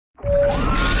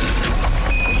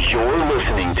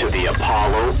listening to the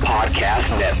Apollo Podcast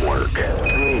Network.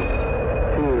 3,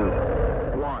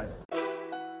 2, 1.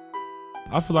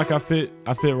 I feel like I fit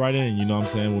right in, you know what I'm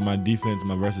saying, with my defense,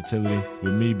 my versatility,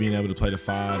 with me being able to play the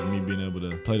 5, me being able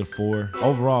to play the 4.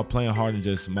 Overall, playing hard and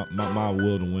just my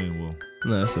will to win, Will.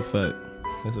 No, that's a fact.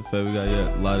 That's a fact. We got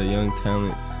a lot of young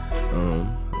talent,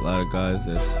 a lot of guys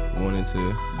that's wanting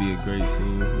to be a great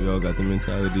team. We all got the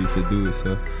mentality to do it,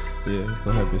 so yeah, it's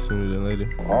going to happen sooner than later.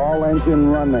 All engine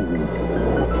running.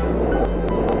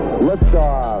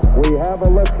 Liftoff. We have a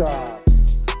liftoff.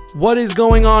 What is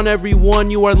going on,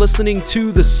 everyone? You are listening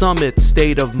to The Summit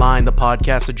State of Mind, the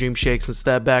podcast of dream shakes and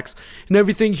step backs and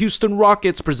everything Houston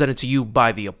Rockets, presented to you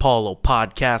by the Apollo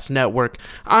Podcast Network.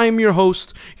 I am your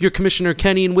host, your Commissioner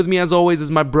Kenny, and with me as always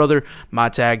is my brother, my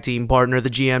tag team partner, the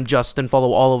GM Justin.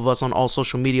 Follow all of us on all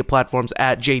social media platforms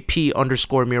at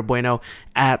JP_Mirbueno,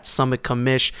 at Summit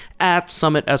Commish, at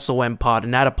Summit SOM Pod,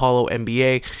 and at Apollo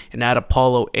NBA, and at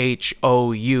Apollo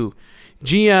HOU.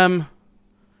 GM,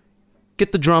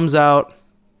 get the drums out,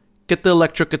 get the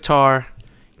electric guitar,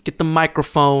 get the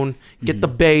microphone, get the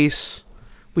bass.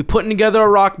 We putting together a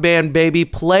rock band, baby.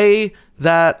 Play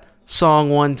that song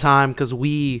one time, because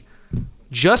we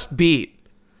just beat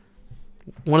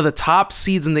one of the top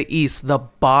seeds in the East, the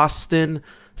Boston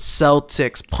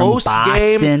Celtics.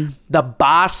 Post-game, the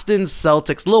Boston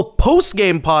Celtics. A little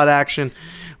post-game pod action.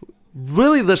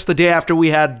 Really, just the day after we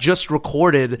had just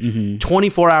recorded,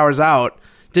 24 hours out.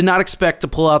 Did not expect to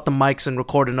pull out the mics and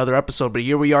record another episode, but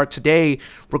here we are today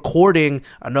recording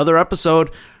another episode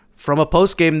from a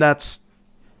post-game that's...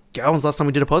 When was the last time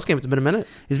we did a post-game? It's been a minute.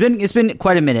 It's been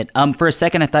quite a minute. For a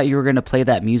second, I thought you were going to play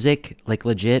that music, like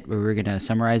legit, where we were going to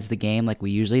summarize the game like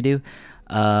we usually do.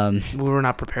 We were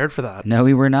not prepared for that. No,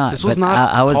 we were not. This was but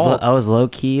not I was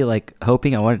low-key, like,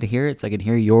 hoping I wanted to hear it so I could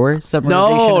hear your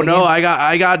summarization of the game.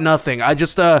 I got nothing. I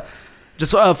just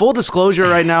full disclosure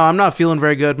right now, I'm not feeling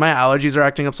very good. My allergies are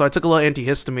acting up, so I took a little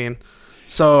antihistamine.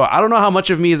 So I don't know how much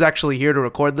of me is actually here to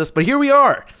record this, but here we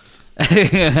are.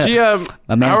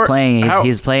 My man's playing.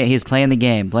 He's playing the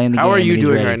game. How are you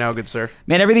doing right now, good sir?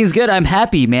 Man, everything's good. I'm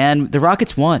happy, man. The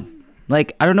Rockets won.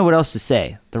 Like, I don't know what else to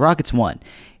say. The Rockets won.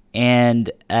 And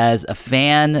as a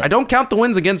fan, I don't count the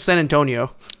wins against San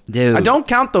Antonio. Dude. I don't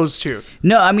count those two.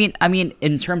 No, I mean,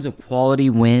 in terms of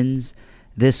quality wins,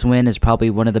 this win is probably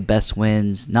one of the best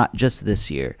wins, not just this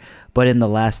year, but in the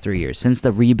last 3 years. Since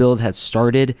the rebuild had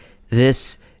started,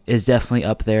 this is definitely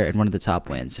up there and one of the top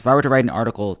wins. If I were to write an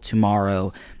article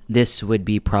tomorrow, this would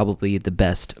be probably the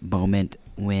best moment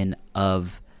win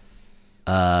of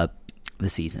the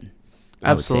season.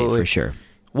 Absolutely. I would say, for sure.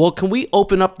 Well, can we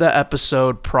open up the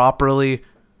episode properly?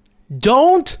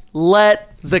 Don't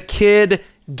let the kid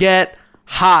get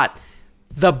hot.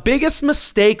 The biggest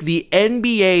mistake the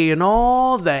NBA and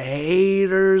all the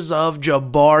haters of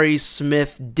Jabari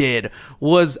Smith did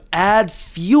was add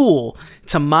fuel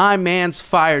to my man's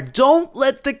fire. Don't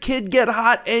let the kid get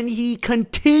hot, and he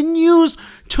continues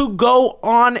to go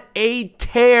on a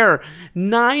tear.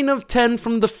 9 of 10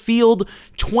 from the field,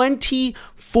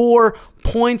 24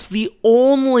 points. The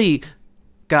only...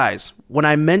 Guys, when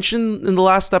I mentioned in the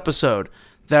last episode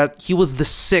that he was the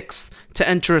 6th to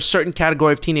enter a certain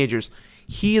category of teenagers,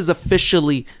 he is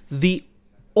officially the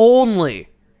only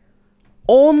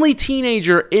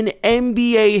teenager in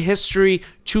NBA history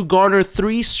to garner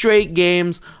 3 straight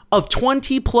games of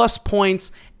 20-plus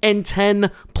points and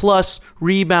 10-plus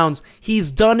rebounds.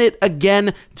 He's done it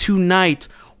again tonight.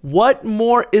 What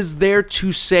more is there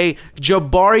to say?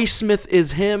 Jabari Smith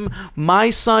is him. My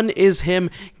son is him.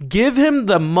 Give him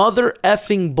the mother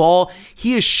effing ball.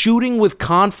 He is shooting with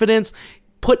confidence.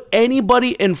 Put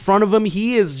anybody in front of him,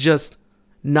 he is just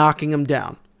knocking him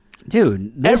down.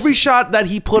 Dude, every shot that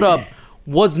he put up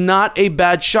was not a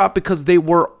bad shot because they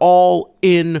were all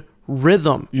in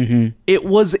rhythm. It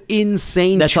was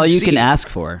insane. That's all you can ask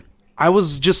for. I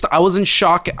was in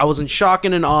shock. I was in shock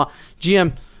and in awe.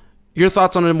 GM, your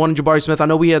thoughts on one Jabari Smith? I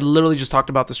know we had literally just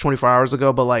talked about this 24 hours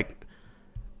ago, but like,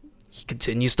 he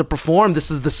continues to perform.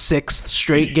 This is the 6th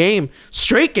straight game.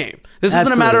 This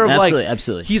isn't a matter of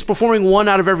absolutely. He's performing 1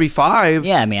 out of every 5.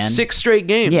 Yeah, man. 6 straight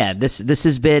games. Yeah, this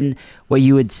has been what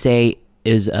you would say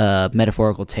is a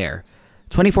metaphorical tear.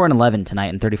 24 and 11 tonight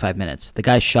in 35 minutes. The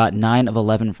guy shot 9 of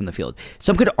 11 from the field.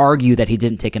 Some could argue that he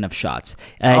didn't take enough shots.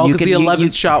 Because the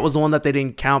 11th shot was the one that they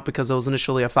didn't count because it was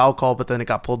initially a foul call, but then it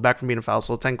got pulled back from being a foul,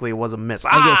 so technically it was a miss. I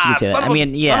guess you could say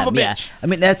that. I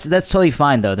mean, that's totally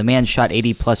fine, though. The man shot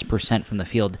 80+% from the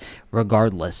field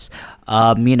regardless.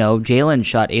 Jalen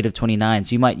shot 8 of 29,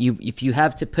 so if you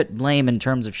have to put blame in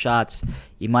terms of shots,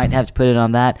 you might have to put it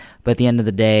on that, but at the end of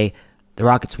the day, the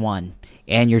Rockets won.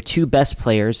 and your two best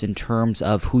players in terms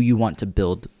of who you want to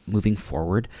build moving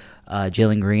forward,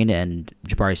 Jalen Green and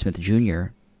Jabari Smith Jr.,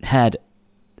 had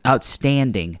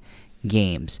outstanding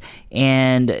games.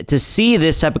 And to see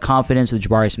this type of confidence with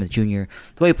Jabari Smith Jr.,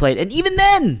 the way he played, and even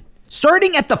then,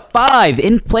 starting at the 5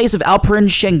 in place of Alperen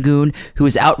Şengün, who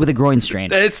is out with a groin strain.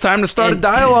 It's time to start a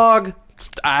dialogue.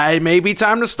 Maybe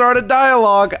time to start a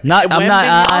dialogue.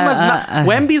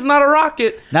 Wemby's not a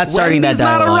rocket. Not starting that dialogue. Wemby's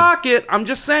not a rocket. I'm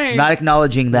just saying. Not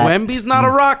acknowledging that. Wemby's not a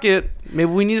rocket. Maybe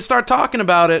we need to start talking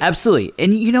about it. Absolutely.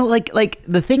 And you know, like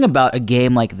the thing about a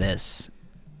game like this,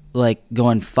 like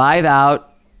going 5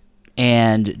 out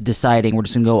and deciding we're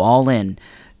just gonna go all in,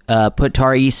 put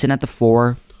Tari Eason at the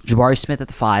 4, Jabari Smith at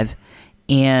the 5,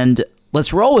 and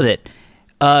let's roll with it.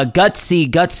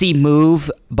 Gutsy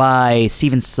move by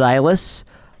Steven Silas,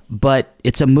 but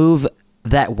it's a move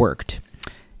that worked.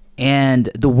 And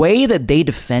the way that they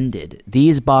defended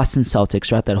these Boston Celtics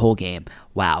throughout that whole game,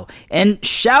 wow. And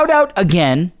shout out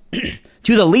again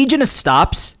to the Legion of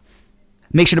Stops.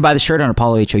 Make sure to buy the shirt on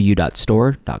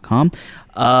apollohou.store.com.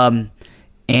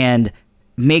 And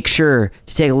make sure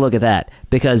to take a look at that,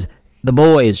 because the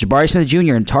boys, Jabari Smith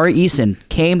Jr. and Tari Eason,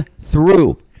 came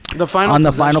through on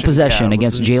the final possession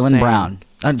against Jaylen Brown.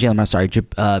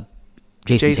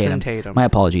 Jason Tatum. My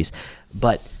apologies.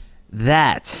 But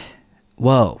that,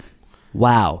 wow.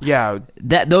 Yeah.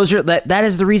 That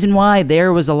is the reason why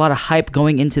there was a lot of hype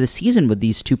going into the season with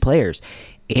these two players.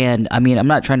 And I mean, I'm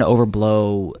not trying to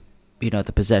overblow,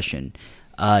 the possession.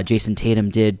 Jason Tatum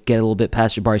did get a little bit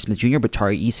past Jabari Smith Jr., but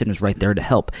Tari Eason was right there to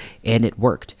help, and it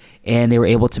worked. And they were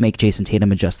able to make Jason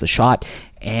Tatum adjust the shot,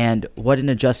 and what an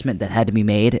adjustment that had to be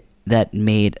made that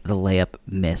made the layup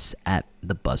miss at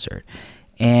the buzzer.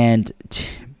 And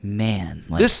man,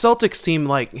 this Celtics team,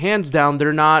 hands down,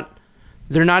 they're not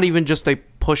even just a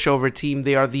pushover team.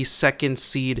 They are the 2nd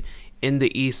seed in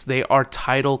the East. They are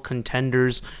title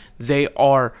contenders. They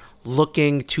are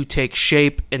looking to take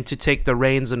shape and to take the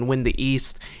reins and win the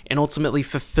East and ultimately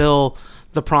fulfill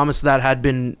the promise that had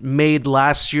been made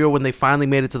last year when they finally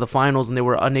made it to the finals and they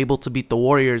were unable to beat the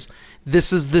Warriors.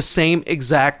 This is the same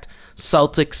exact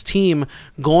Celtics team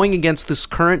going against this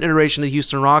current iteration of the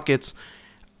Houston Rockets.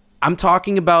 I'm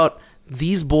talking about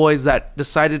these boys that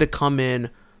decided to come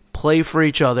in, play for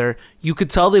each other. You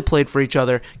could tell they played for each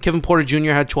other. Kevin Porter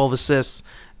Jr. had 12 assists.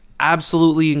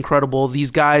 Absolutely incredible.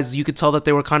 These guys, you could tell that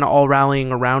they were kind of all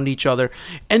rallying around each other.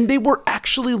 And they were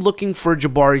actually looking for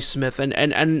Jabari Smith.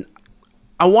 And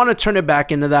I want to turn it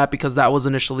back into that because that was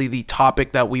initially the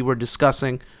topic that we were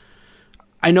discussing.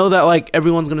 I know that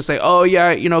everyone's going to say, oh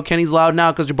yeah, Kenny's loud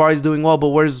now because Jabari's doing well, but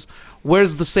where's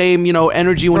the same,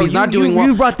 energy when he's not doing well?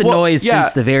 You brought the noise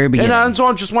since the very beginning. And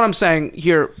that's just what I'm saying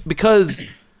here, because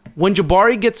when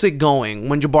Jabari gets it going,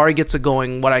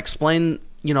 what I explained,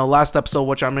 last episode,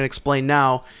 which I'm going to explain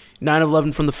now, 9 of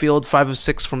 11 from the field, 5 of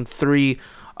 6 from 3,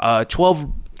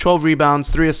 12 rebounds,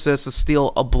 3 assists, a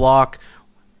steal, a block.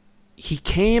 He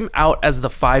came out as the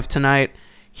 5 tonight.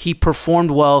 He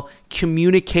performed well,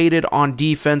 communicated on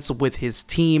defense with his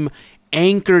team,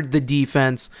 anchored the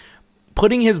defense,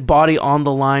 putting his body on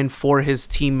the line for his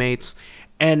teammates.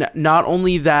 And not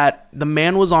only that, the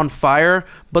man was on fire,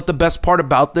 but the best part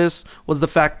about this was the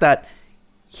fact that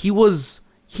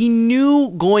he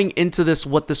knew going into this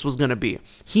what this was going to be.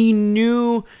 He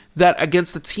knew that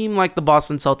against a team like the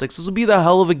Boston Celtics, this would be the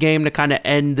hell of a game to kind of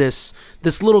end this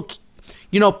little,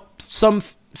 some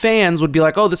fans would be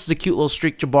like, oh, this is a cute little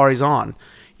streak Jabari's on.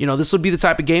 This would be the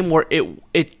type of game where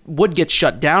it would get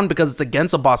shut down because it's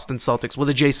against a Boston Celtics with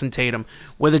a Jason Tatum,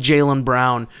 with a Jaylen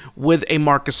Brown, with a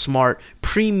Marcus Smart,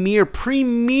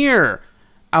 premier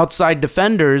outside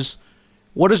defenders.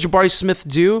 What does Jabari Smith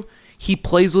do? He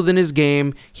plays within his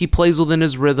game. He plays within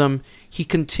his rhythm. He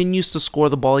continues to score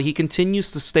the ball. He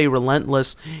continues to stay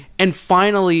relentless. And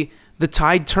finally, the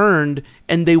tide turned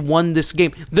and they won this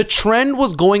game. The trend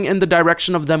was going in the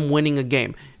direction of them winning a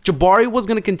game. Jabari was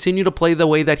going to continue to play the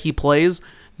way that he plays.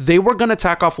 They were going to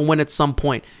tack off and win at some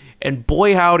point. And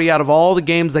boy howdy, out of all the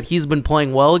games that he's been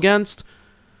playing well against,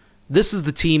 this is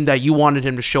the team that you wanted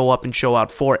him to show up and show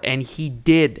out for, and he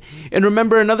did. And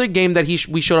remember, another game that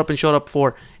we showed up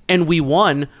for, and we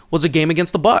won, was a game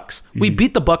against the Bucks. We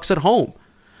beat the Bucks at home.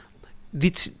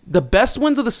 The best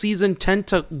wins of the season tend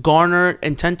to garner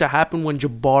and tend to happen when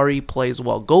Jabari plays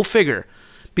well. Go figure.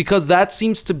 Because that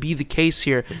seems to be the case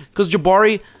here. Because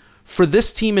Jabari, for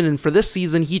this team and for this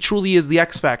season, he truly is the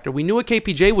X factor. We knew what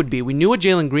KPJ would be. We knew what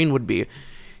Jalen Green would be.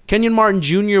 Kenyon Martin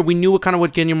Jr., we knew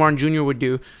what Kenyon Martin Jr. would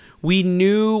do. We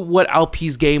knew what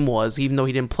Alp's game was, even though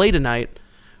he didn't play tonight.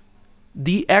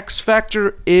 The X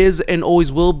factor is and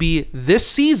always will be this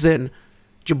season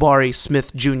Jabari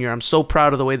Smith Jr. I'm so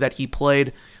proud of the way that he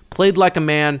played like a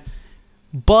man.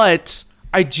 But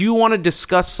I do want to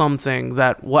discuss something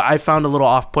that what I found a little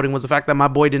off-putting was the fact that my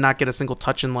boy did not get a single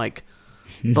touch in like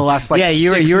the last like 6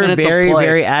 you were minutes very of play.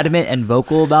 very adamant and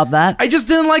vocal about that. I just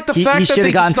didn't like the fact He that should they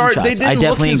have gotten some shots. didn't I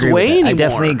definitely look his agree way with that. anymore. I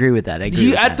definitely agree with that. I agree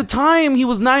with At that. the time, he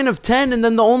was 9 of 10, and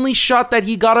then the only shot that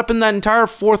he got up in that entire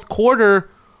fourth quarter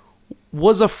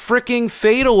was a freaking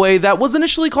fadeaway that was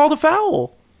initially called a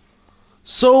foul.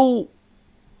 So,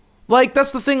 like,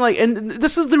 that's the thing. Like, and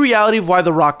this is the reality of why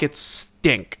the Rockets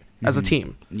stink as a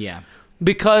team. Yeah.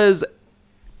 Because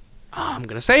I'm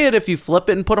going to say it, if you flip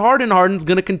it and put Harden's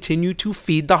going to continue to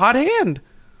feed the hot hand.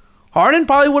 Harden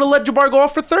probably would have let Jabari go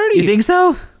off for 30. You think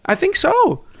so? I think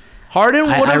so. Harden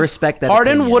would have. I respect that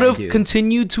Harden opinion, would I have do.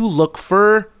 continued to look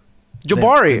for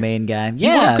Jabari. The main guy. He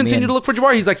would have continued to look for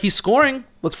Jabari. He's like, he's scoring.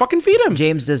 Let's fucking feed him.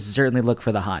 James does certainly look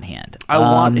for the hot hand. I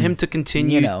want him to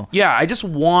continue. you know. Yeah, I just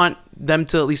want them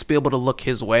to at least be able to look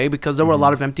his way, because there were a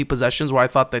lot of empty possessions where I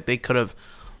thought that they could have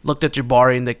looked at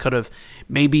Jabari and they could have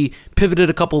maybe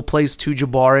pivoted a couple of plays to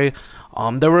Jabari.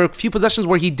 There were a few possessions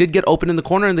where he did get open in the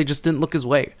corner and they just didn't look his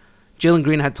way. Jalen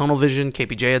Green had tunnel vision.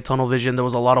 KPJ had tunnel vision. There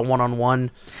was a lot of one-on-one.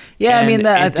 Yeah, I mean, and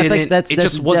I think that's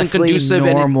just wasn't definitely conducive.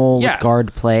 normal and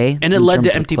guard play. And it in led to terms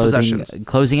of empty possessions.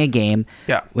 Closing a game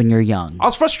Yeah. when you're young. I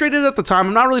was frustrated at the time.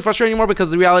 I'm not really frustrated anymore because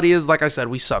the reality is, like I said,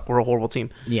 we suck. We're a horrible team.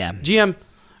 Yeah. GM,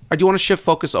 I do want to shift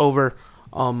focus over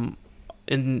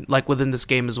in like within this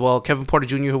game as well. Kevin Porter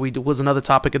Jr., who was another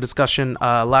topic of discussion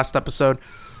last episode.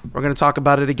 We're going to talk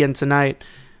about it again tonight.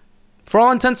 For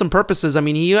all intents and purposes, I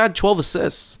mean, he had 12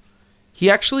 assists. He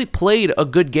actually played a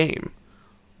good game.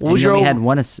 What was he only had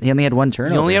one turnover. He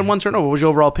only had one turnover. What was your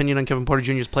overall opinion on Kevin Porter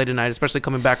Jr.'s play tonight, especially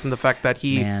coming back from the fact that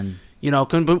he,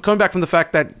 coming back from the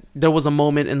fact that there was a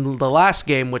moment in the last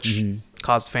game which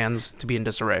caused fans to be in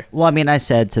disarray. Well, I mean, I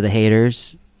said to the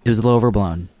haters, it was a little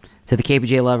overblown. To the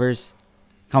KPJ lovers,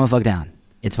 calm the fuck down.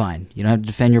 It's fine. You don't have to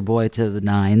defend your boy to the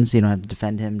nines. You don't have to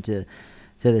defend him to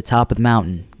the top of the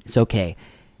mountain. It's okay.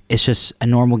 It's just a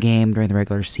normal game during the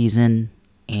regular season,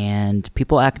 and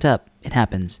people act up. It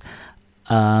happens.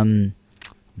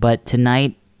 But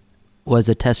tonight was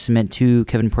a testament to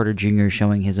Kevin Porter Jr.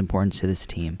 showing his importance to this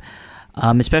team.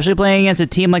 Especially playing against a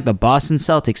team like the Boston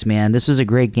Celtics, man. This was a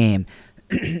great game.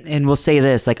 And we'll say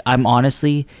this, like, I'm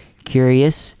honestly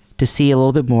curious to see a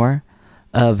little bit more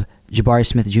of Jabari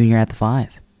Smith Jr. at the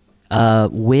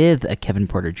 5 with a Kevin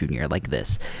Porter Jr. like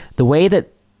this. The way that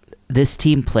this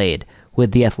team played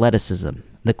with the athleticism,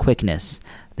 the quickness,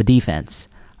 the defense,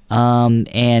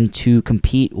 and to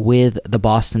compete with the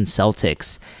Boston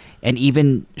Celtics and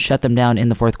even shut them down in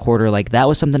the fourth quarter, like, that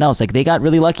was something else. Like, they got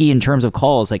really lucky in terms of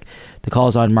calls, like the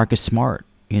calls on Marcus Smart,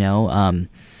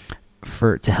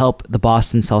 to help the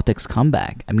Boston Celtics come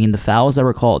back. I mean, the fouls that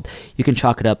were called, you can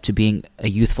chalk it up to being a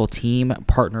youthful team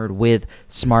partnered with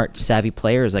smart, savvy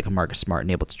players like a Marcus Smart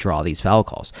and able to draw these foul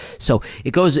calls. So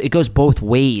it goes both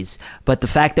ways. But the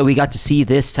fact that we got to see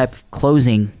this type of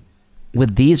closing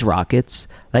with these Rockets,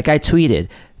 like I tweeted,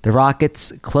 the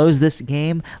Rockets closed this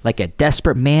game like a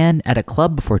desperate man at a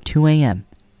club before 2 a.m.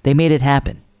 They made it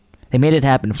happen. They made it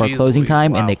happen for closing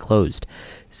time, and they closed.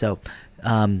 So,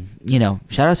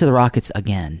 shout out to the Rockets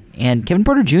again. And Kevin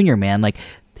Porter Jr., man, like,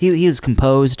 he was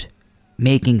composed,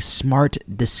 making smart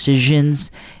decisions,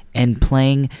 and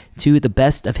playing to the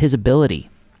best of his ability.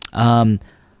 I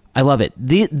love it.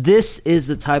 This is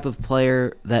the type of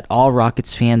player that all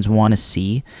Rockets fans want to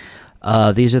see.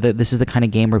 This is the kind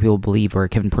of game where people believe, where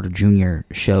Kevin Porter Jr.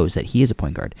 shows that he is a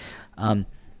point guard.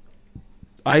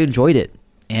 I enjoyed it,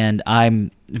 and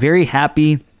I'm very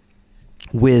happy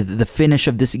with the finish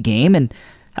of this game and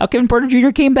how Kevin Porter Jr.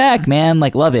 came back, man.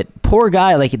 Like, love it. Poor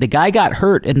guy. Like, the guy got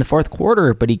hurt in the fourth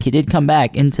quarter, but he did come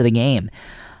back into the game.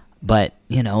 But,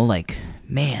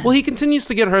 man. Well, he continues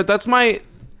to get hurt. That's my...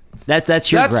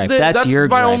 That's your gripe. That's your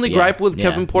my gripe. only gripe with Yeah,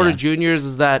 Kevin Porter yeah. Jr.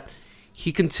 is that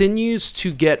he continues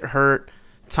to get hurt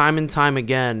time and time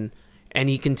again, and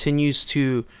he continues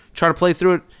to try to play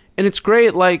through it. And it's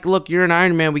great. Like, look, you're an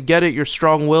Iron Man. We get it. You're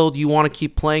strong-willed. You want to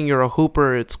keep playing. You're a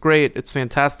hooper. It's great. It's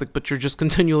fantastic. But you're just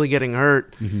continually getting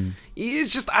hurt. Mm-hmm.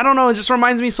 It's just, I don't know. It just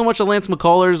reminds me so much of Lance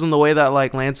McCullers and the way that,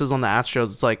 like, Lance is on the Astros.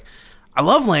 It's like, I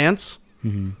love Lance,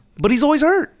 but he's always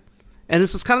hurt. And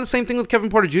it's just kind of the same thing with Kevin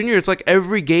Porter Jr. It's like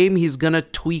every game he's going to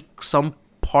tweak some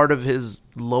part of his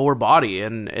lower body.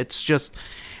 And it's just,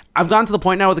 I've gotten to the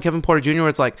point now with the Kevin Porter Jr. where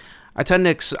it's like, I tend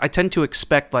to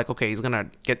expect, like, okay,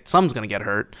 someone's gonna get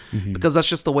hurt, because that's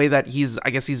just the way that he's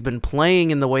been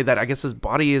playing, and the way that I guess his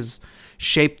body is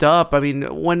shaped up. I mean,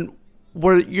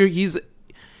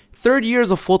 third year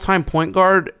as a full-time point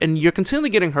guard, and you're continually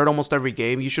getting hurt almost every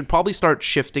game. You should probably start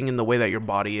shifting in the way that your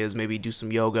body is. Maybe do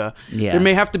some yoga. Yeah. There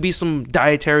may have to be some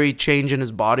dietary change in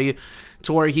his body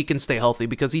to where he can stay healthy,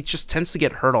 because he just tends to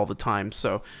get hurt all the time.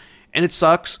 So, and it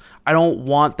sucks. I don't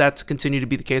want that to continue to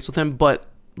be the case with him. But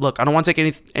look, I don't want to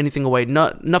take anything away.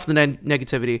 Enough of the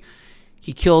negativity.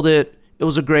 He killed it. It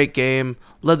was a great game.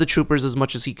 Led the Troopers as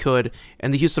much as he could,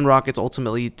 and the Houston Rockets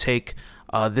ultimately take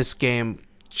this game.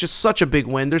 Just such a big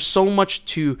win. There's so much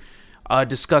to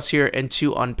discuss here and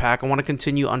to unpack. I want to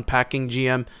continue unpacking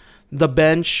GM. The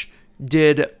bench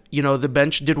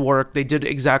did work. They did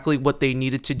exactly what they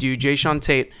needed to do. Jayshawn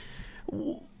Tate.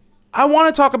 I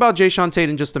want to talk about Jayshawn Tate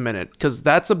in just a minute, because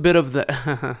that's a bit of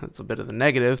the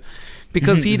negative,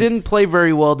 because he didn't play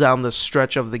very well down the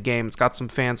stretch of the game. It's got some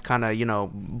fans kind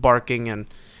of barking and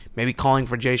maybe calling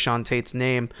for Jayshawn Tate's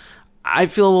name. I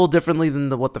feel a little differently than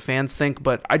what the fans think,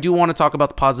 but I do want to talk about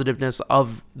the positiveness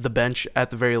of the bench at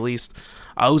the very least.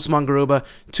 Usman Garuba,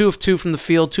 2 of 2 from the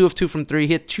field, 2 of 2 from 3.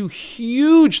 He hit 2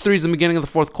 huge threes in the beginning of the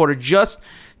fourth quarter just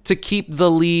to keep the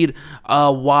lead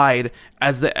wide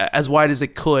as wide as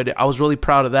it could. I was really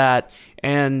proud of that.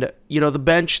 And, the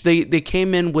bench, they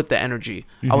came in with the energy.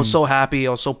 I was so happy.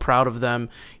 I was so proud of them.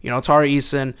 Tari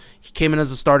Eason, he came in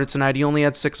as a starter tonight. He only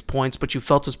had 6 points, but you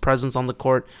felt his presence on the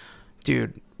court.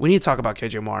 Dude, we need to talk about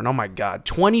KJ Martin. Oh, my God.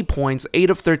 20 points, 8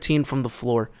 of 13 from the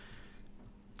floor.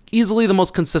 Easily the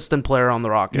most consistent player on the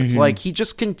Rockets. Like, he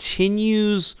just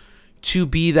continues to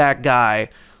be that guy,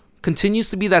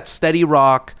 continues to be that steady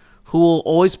rock who will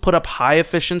always put up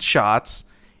high-efficient shots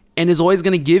and is always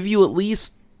going to give you at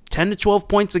least 10 to 12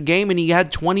 points a game, and he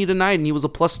had 20 tonight, and he was a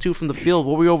 +2 from the field.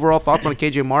 What were your overall thoughts on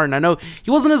KJ Martin? I know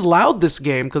he wasn't as loud this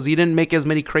game because he didn't make as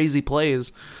many crazy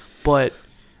plays, but...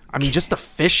 just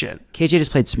efficient. KJ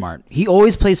just played smart. He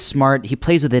always plays smart. He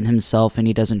plays within himself, and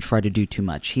he doesn't try to do too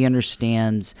much. He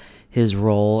understands his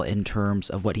role in terms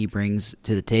of what he brings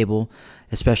to the table,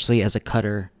 especially as a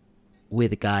cutter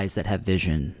with guys that have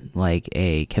vision, like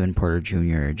a Kevin Porter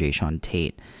Jr., Jayshawn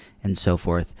Tate, and so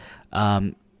forth.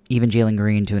 Even Jalen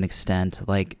Green to an extent.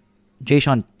 Like,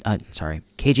 KJ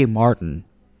Martin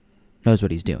knows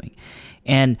what he's doing.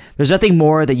 And there's nothing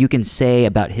more that you can say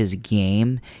about his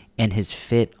game and his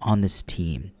fit on this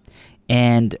team.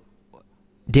 And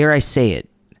dare I say it,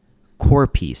 core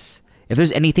piece. If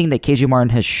there's anything that KJ Martin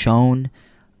has shown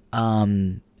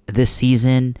this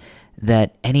season,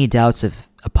 that any doubts of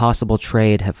a possible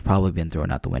trade have probably been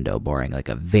thrown out the window, barring like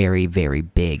a very, very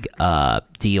big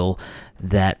deal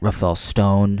that Rafael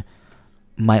Stone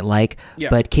might like. Yeah.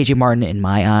 But KJ Martin, in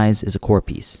my eyes, is a core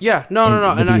piece. Yeah,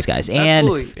 no. With these guys. And,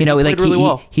 absolutely. He played really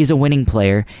well. He's a winning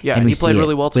player. Yeah, and he played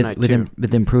really well tonight, too.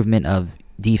 With improvement of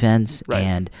defense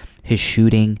and his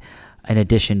shooting, in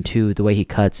addition to the way he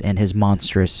cuts and his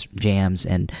monstrous jams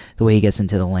and the way he gets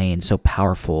into the lane, so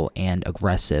powerful and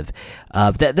aggressive.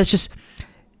 That's just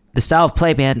the style of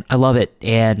play, man. I love it.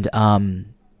 And,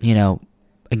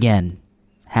 again,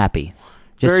 happy.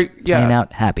 Just playing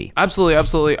out happy.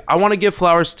 Absolutely. I want to give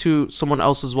flowers to someone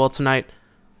else as well tonight,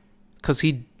 because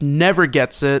he never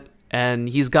gets it, and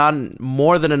he's gotten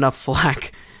more than enough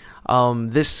flack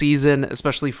this season,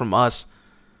 especially from us.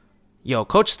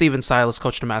 Coach Steven Silas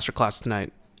coached a masterclass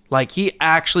tonight. Like, he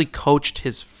actually coached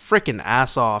his freaking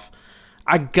ass off.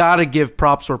 I gotta give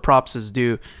props where props is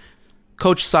due.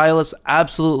 Coach Silas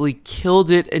absolutely killed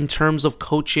it in terms of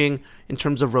coaching, in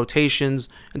terms of rotations,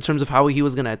 in terms of how he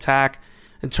was going to attack,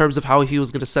 in terms of how he was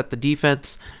going to set the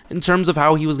defense, in terms of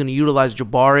how he was going to utilize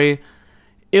Jabari.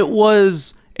 It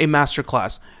was a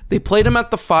masterclass. They played him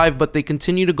at the 5, but they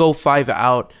continue to go 5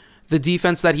 out. The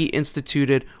defense that he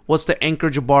instituted was to anchor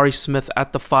Jabari Smith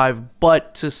at the 5,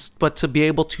 but to be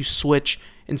able to switch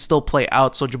and still play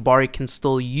out, so Jabari can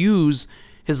still use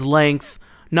his length,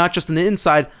 not just in the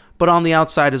inside, but on the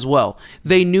outside as well.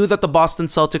 They knew that the Boston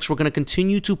Celtics were going to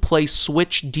continue to play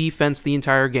switch defense the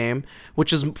entire game,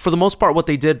 which is, for the most part, what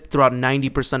they did throughout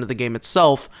 90% of the game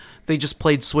itself. They just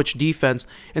played switch defense,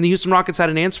 and the Houston Rockets had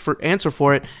an answer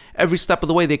for it every step of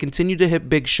the way. They continued to hit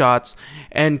big shots,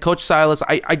 and Coach Silas,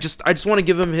 I just want to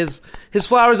give him his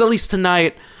flowers at least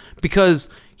tonight, because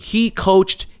he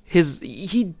coached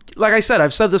like I said,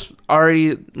 I've said this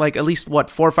already, like at least 4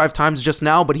 or 5 times just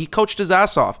now, but he coached his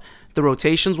ass off. The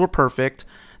rotations were perfect.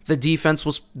 The defense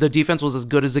was as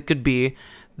good as it could be.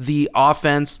 The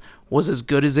offense was as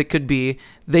good as it could be.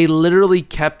 They literally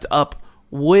kept up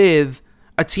with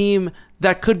a team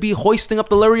that could be hoisting up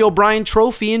the Larry O'Brien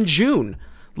Trophy in June.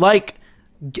 Like,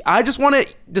 I just want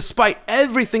to, despite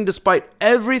everything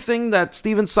that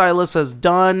Steven Silas has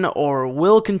done or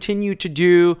will continue to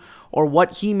do, or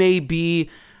what he may be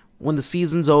when the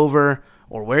season's over,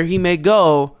 or where he may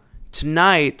go,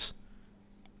 tonight,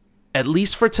 at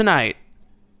least for tonight,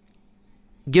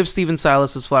 give Steven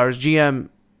Silas his flowers. GM,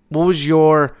 what was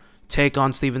your take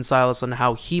on Steven Silas and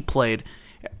how he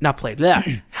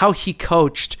how he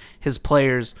coached his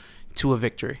players to a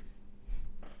victory?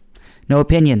 No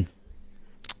opinion.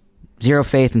 Zero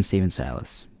faith in Steven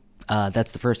Silas.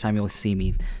 That's the first time you'll see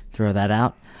me throw that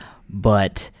out.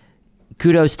 But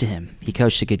kudos to him. He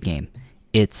coached a good game.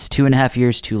 It's 2.5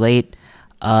 years too late.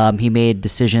 He made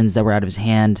decisions that were out of his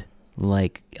hand,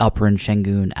 like Alperen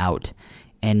Şengün out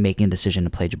and making a decision to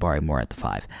play Jabari Moore at the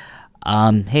 5.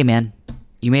 Hey, man,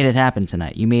 you made it happen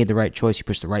tonight. You made the right choice. You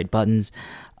pushed the right buttons.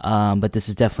 But this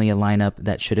is definitely a lineup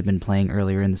that should have been playing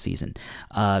earlier in the season,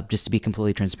 just to be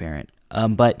completely transparent.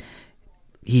 But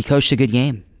he coached a good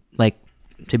game. Like,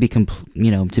 to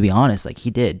be honest, like,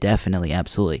 he did, definitely,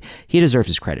 absolutely. He deserves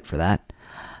his credit for that.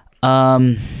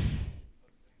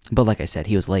 But like I said,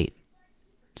 he was late.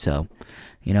 So,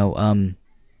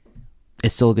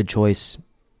 it's still a good choice.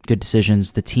 Good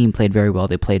decisions. The team played very well.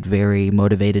 They played very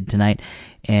motivated tonight.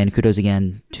 And kudos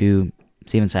again to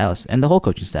Steven Silas and the whole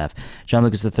coaching staff. John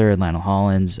Lucas III, Lionel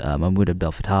Hollins, Mahmoud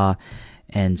Abdel-Fattah,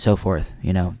 and so forth.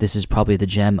 This is probably the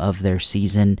gem of their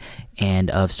season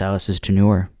and of Silas's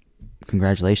tenure.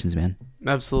 Congratulations, man.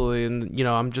 Absolutely. And,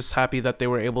 I'm just happy that they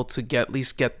were able to at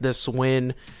least get this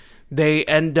win. They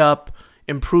end up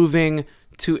improving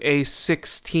to a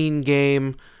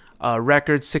 16-game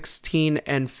record,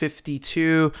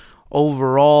 16-52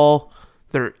 overall.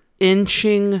 They're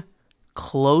inching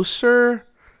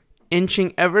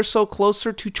ever so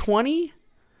closer to 20.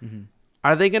 Mm-hmm.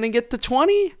 Are they going to get to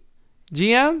 20?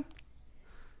 GM?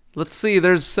 Let's see.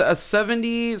 There's a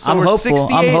 70. So I'm we're hopeful.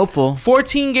 68. I'm hopeful.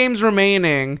 14 games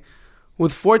remaining.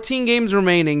 With 14 games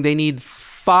remaining, they need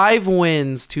 5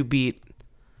 wins to beat.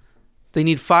 They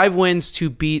need 5 wins to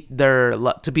beat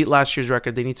last year's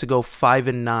record. They need to go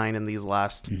 5-9 in these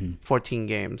last 14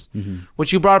 games. Mm-hmm.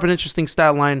 Which you brought up an interesting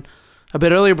stat line a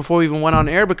bit earlier before we even went on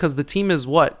air, because the team is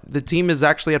what? The team is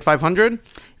actually at 500? In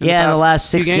the last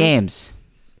 6 games.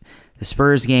 The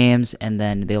Spurs games, and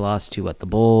then they lost to the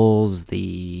Bulls, who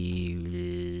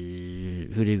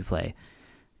did we play?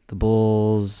 The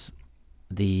Bulls,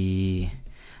 I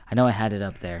know I had it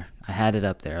up there. I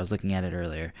was looking at it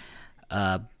earlier.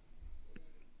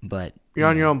 But you're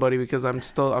on your own, buddy, because I'm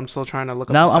still trying to look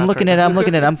up. No, the I'm stats looking right at it. now. I'm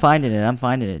looking at it. I'm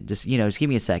finding it. Just give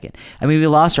me a second. I mean, we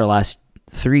lost our last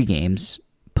 3 games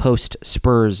post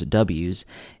Spurs W's,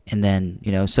 and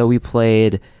then so we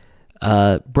played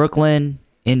Brooklyn,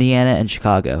 Indiana, and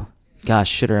Chicago.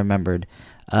 Gosh, should have remembered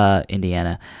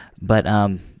Indiana, but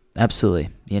absolutely,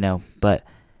 But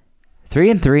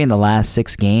 3-3 in the last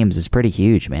 6 games is pretty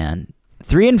huge, man.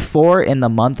 3-4 in the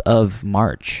month of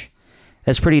March.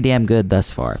 That's pretty damn good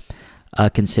thus far,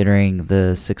 considering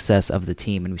the success of the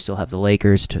team. And we still have the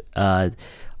Lakers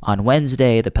on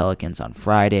Wednesday, the Pelicans on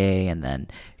Friday, and then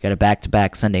you got a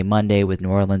back-to-back Sunday, Monday with New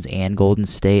Orleans and Golden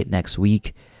State next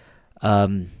week.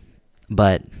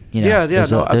 But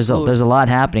there's a lot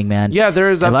happening, man. Yeah, there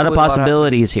is a lot of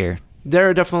possibilities here.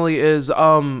 There definitely is.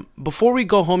 Before we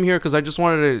go home here, because I just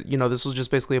wanted to, this was just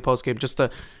basically a post game, just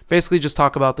to basically just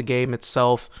talk about the game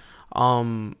itself.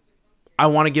 I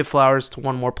want to give flowers to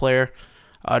one more player.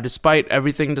 Despite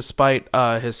everything, despite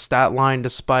his stat line,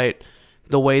 despite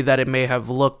the way that it may have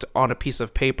looked on a piece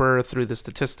of paper through the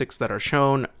statistics that are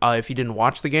shown, if you didn't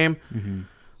watch the game,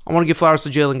 I want to give flowers to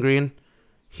Jalen Green.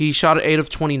 He shot at 8 of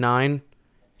 29.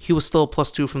 He was still a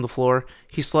 +2 from the floor.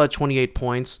 He still had 28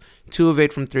 points, 2 of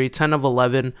 8 from 3, 10 of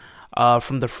 11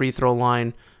 from the free throw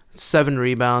line, 7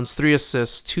 rebounds, 3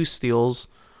 assists, 2 steals.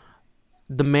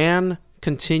 The man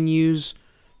continues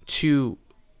to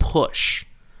push.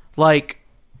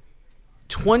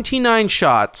 29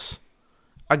 shots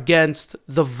against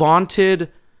the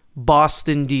vaunted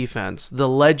Boston defense, the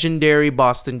legendary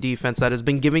Boston defense that has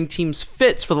been giving teams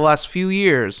fits for the last few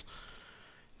years.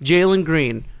 Jalen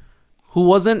Green, who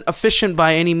wasn't efficient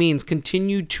by any means,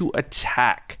 continued to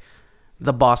attack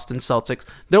the Boston Celtics.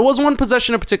 There was one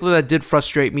possession in particular that did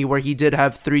frustrate me, where he did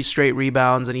have 3 straight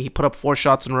rebounds and he put up 4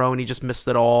 shots in a row and he just missed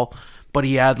it all. But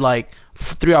he had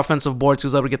 3 offensive boards. He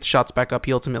was able to get the shots back up.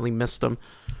 He ultimately missed them.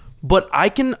 But I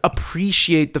can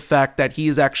appreciate the fact that he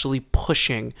is actually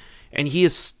pushing and he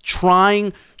is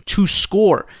trying to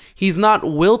score. He's not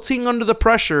wilting under the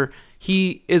pressure.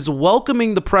 He is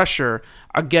welcoming the pressure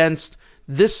against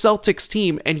this Celtics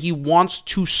team, and he wants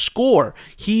to score.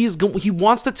 He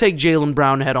wants to take Jaylen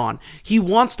Brown head on. He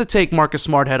wants to take Marcus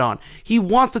Smart head on. He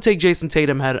wants to take Jason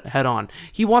Tatum head on.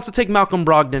 He wants to take Malcolm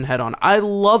Brogdon head on. I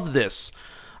love this.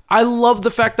 I love the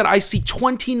fact that I see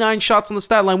 29 shots on the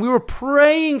stat line. We were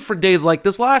praying for days like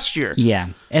this last year. Yeah,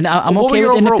 and I'm What were okay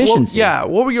your with overall- inefficiency.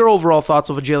 what were your overall thoughts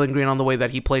of a Jalen Green on the way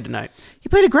that he played tonight? He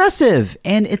played aggressive,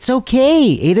 and it's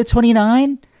okay. 8 of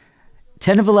 29,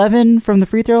 10 of 11 from the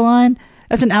free throw line.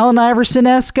 That's an Allen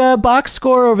Iverson-esque box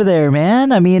score over there,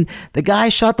 man. I mean, the guy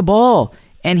shot the ball,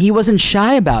 and he wasn't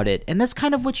shy about it, and that's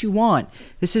kind of what you want.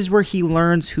 This is where he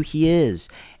learns who he is,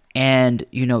 and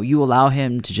you allow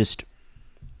him to just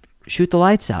shoot the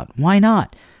lights out. Why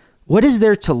not? What is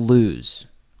there to lose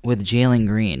with Jalen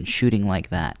Green shooting like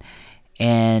that?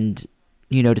 And,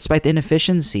 despite the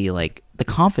inefficiency, like the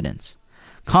confidence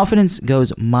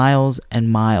goes miles and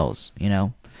miles,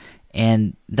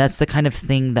 and that's the kind of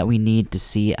thing that we need to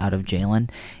see out of Jalen.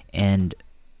 And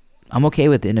I'm okay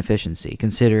with the inefficiency,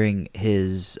 considering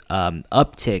his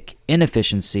uptick in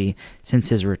efficiency since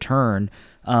his return.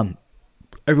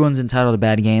 Everyone's entitled to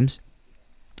bad games,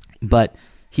 but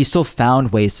he still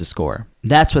found ways to score.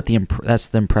 That's what that's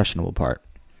the impressionable part.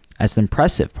 That's the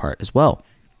impressive part as well.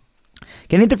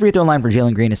 Getting the free throw line for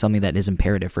Jalen Green is something that is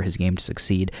imperative for his game to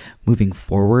succeed moving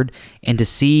forward. And to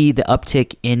see the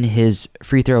uptick in his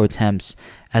free throw attempts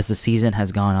as the season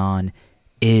has gone on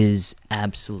is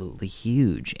absolutely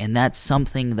huge. And that's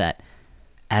something that,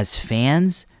 as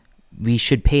fans, we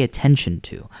should pay attention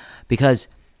to. Because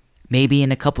maybe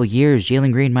in a couple years,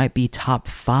 Jalen Green might be top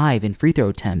 5 in free throw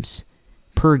attempts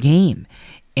per game.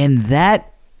 And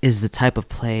that is the type of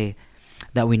play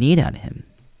that we need out of him.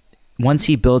 Once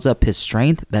he builds up his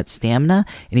strength, that stamina,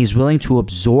 and he's willing to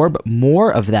absorb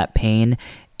more of that pain,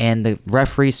 and the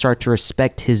referees start to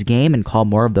respect his game and call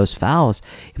more of those fouls,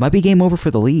 it might be game over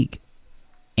for the league.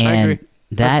 And I agree.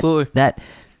 Absolutely.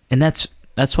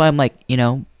 That's why I'm like,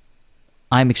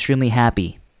 I'm extremely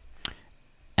happy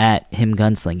at him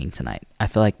gunslinging tonight. I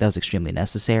feel like that was extremely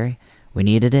necessary. We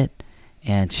needed it.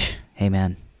 And hey,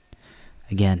 man,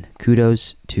 again,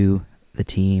 kudos to the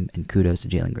team and kudos to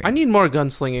Jalen Green. I need more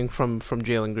gunslinging from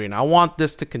Jalen Green. I want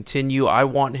this to continue. I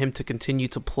want him to continue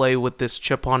to play with this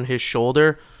chip on his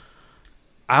shoulder.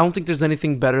 I don't think there's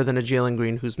anything better than a Jalen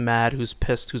Green who's mad, who's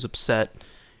pissed, who's upset,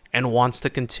 and wants to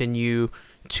continue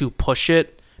to push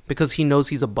it because he knows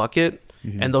he's a bucket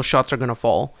and those shots are going to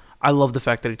fall. I love the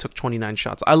fact that he took 29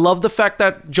 shots. I love the fact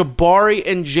that Jabari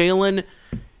and Jalen,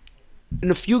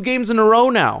 in a few games in a row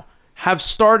now, have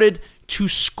started to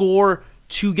score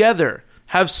together,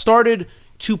 have started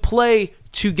to play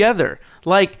together.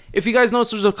 Like, if you guys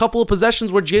notice, there's a couple of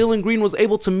possessions where Jalen Green was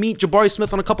able to meet Jabari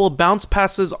Smith on a couple of bounce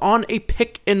passes on a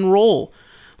pick and roll.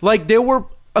 Like, there were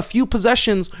a few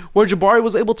possessions where Jabari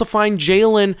was able to find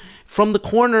Jalen from the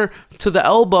corner to the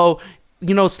elbow,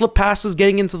 slip passes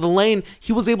getting into the lane.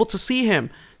 He was able to see him.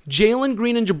 Jalen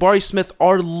Green and Jabari Smith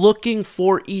are looking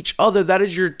for each other.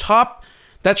 That's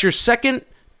your second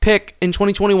pick in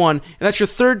 2021, and that's your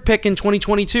third pick in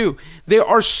 2022. They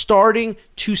are starting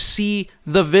to see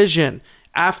the vision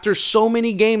after so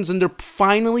many games, and they're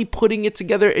finally putting it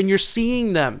together, and you're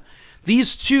seeing them.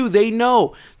 These two, they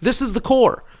know this is the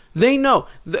core. They know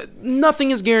that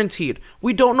nothing is guaranteed.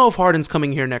 We don't know if Harden's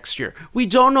coming here next year. We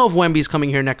don't know if Wemby's coming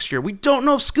here next year. We don't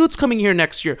know if Scoot's coming here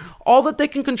next year. All that they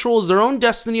can control is their own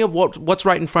destiny of what's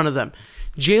right in front of them.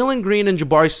 Jalen Green and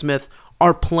Jabari Smith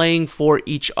are playing for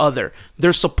each other.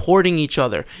 They're supporting each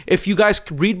other. If you guys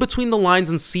read between the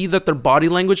lines and see that their body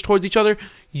language towards each other,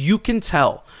 you can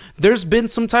tell. There's been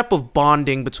some type of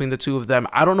bonding between the two of them.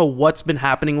 I don't know what's been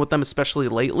happening with them, especially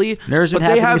lately.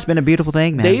 It's been a beautiful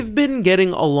thing, man. They've been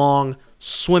getting along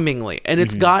swimmingly, and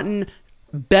it's gotten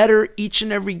better each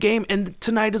and every game. And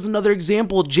tonight is another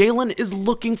example. Jalen is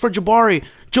looking for Jabari.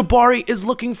 Jabari is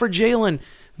looking for Jalen.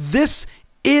 This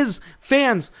is,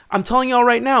 fans, I'm telling y'all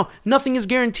right now, nothing is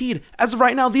guaranteed. As of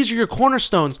right now, these are your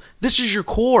cornerstones. This is your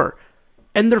core.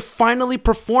 And they're finally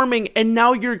performing, and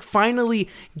now you're finally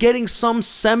getting some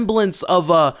semblance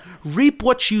of reap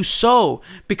what you sow,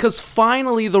 because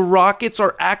finally the Rockets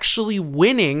are actually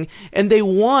winning, and they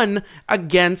won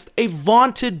against a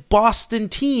vaunted Boston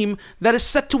team that is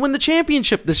set to win the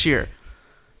championship this year.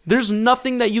 There's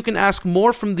nothing that you can ask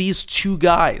more from these two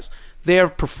guys. They are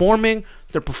performing.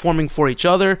 They're performing for each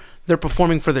other. They're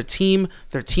performing for their team.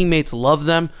 Their teammates love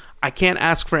them. I can't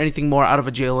ask for anything more out of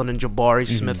a Jalen and Jabari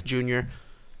Smith Jr.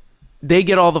 They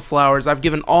get all the flowers. I've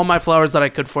given all my flowers that I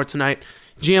could for tonight.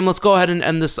 GM, let's go ahead and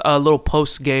end this little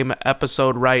post-game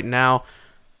episode right now.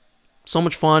 So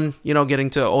much fun, getting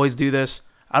to always do this.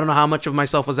 I don't know how much of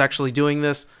myself was actually doing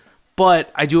this,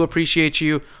 but I do appreciate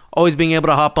you always being able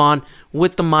to hop on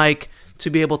with the mic to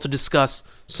be able to discuss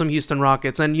some Houston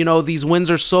Rockets. And, these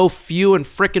wins are so few and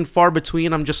freaking far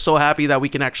between. I'm just so happy that we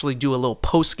can actually do a little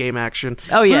post-game action.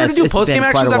 Oh, yeah. We're going to do post-game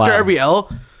actions after every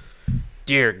L.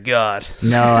 Dear God.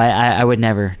 No, I would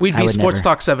never. We'd I be would Sports never.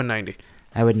 Talk 790.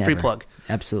 I would never. Free plug.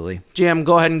 Absolutely. GM,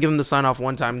 go ahead and give them the sign off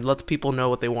one time. Let the people know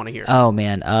what they want to hear. Oh,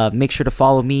 man. Make sure to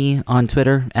follow me on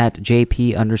Twitter at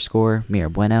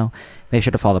JP_Mirabueno. Make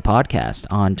sure to follow the podcast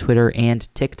on Twitter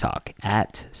and TikTok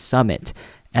at Summit,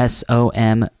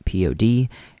 SOMPOD.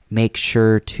 Make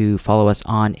sure to follow us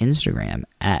on Instagram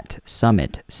at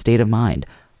Summit State of Mind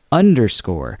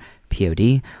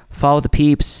 _POD. Follow the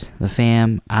peeps, the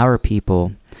fam, our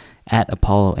people at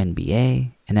Apollo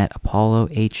NBA and at Apollo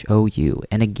HOU.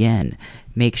 And again,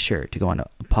 make sure to go on to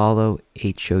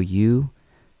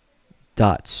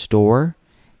ApolloHOU.store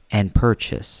and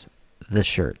purchase the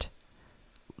shirt,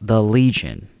 the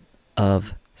Legion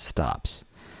of Stops.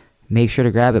 Make sure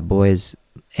to grab it, boys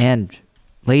and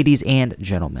ladies and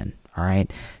gentlemen, all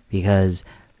right? Because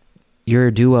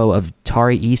your duo of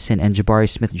Tari Eason and Jabari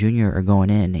Smith Jr. are going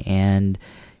in, and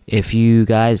if you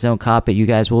guys don't cop it, you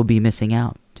guys will be missing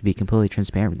out. To be completely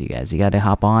transparent with you guys, you got to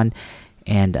hop on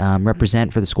and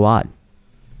represent for the squad.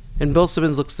 And Bill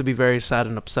Simmons looks to be very sad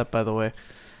and upset, by the way.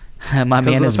 My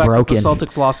man is broken. The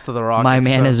Celtics lost to the Rockets. My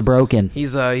man is broken.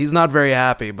 He's not very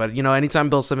happy. But anytime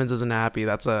Bill Simmons isn't happy,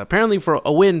 that's apparently for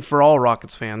a win for all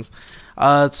Rockets fans.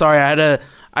 Sorry, I had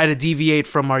to deviate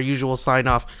from our usual sign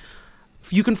off.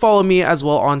 You can follow me as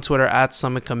well on Twitter at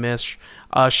SummitKamish.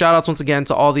 Shout outs once again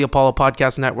to all the Apollo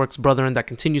Podcast Network's brethren that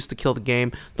continues to kill the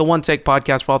game. The One Take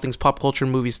Podcast for all things pop culture,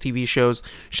 movies, TV shows.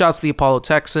 Shouts to the Apollo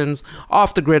Texans,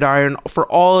 Off the Gridiron for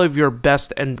all of your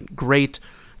best and great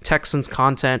Texans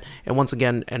content. And once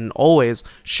again, and always,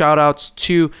 shout outs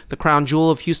to the crown jewel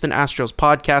of Houston Astros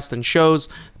podcast and shows,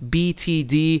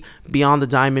 BTD, Beyond the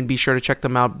Diamond. Be sure to check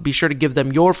them out. Be sure to give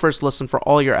them your first listen for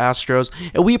all your Astros.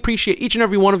 And we appreciate each and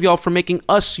every one of y'all for making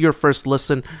us your first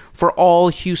listen for all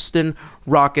Houston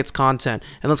Rockets content.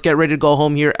 And let's get ready to go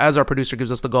home here as our producer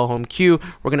gives us the go home cue.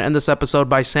 We're going to end this episode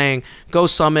by saying, go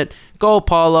Summit, go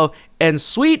Apollo, and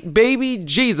sweet baby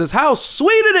Jesus, how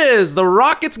sweet it is! The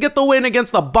Rockets get the win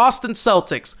against the Boston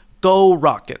Celtics. Go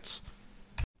Rockets.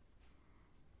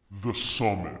 The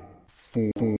Summit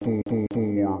for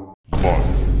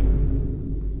life.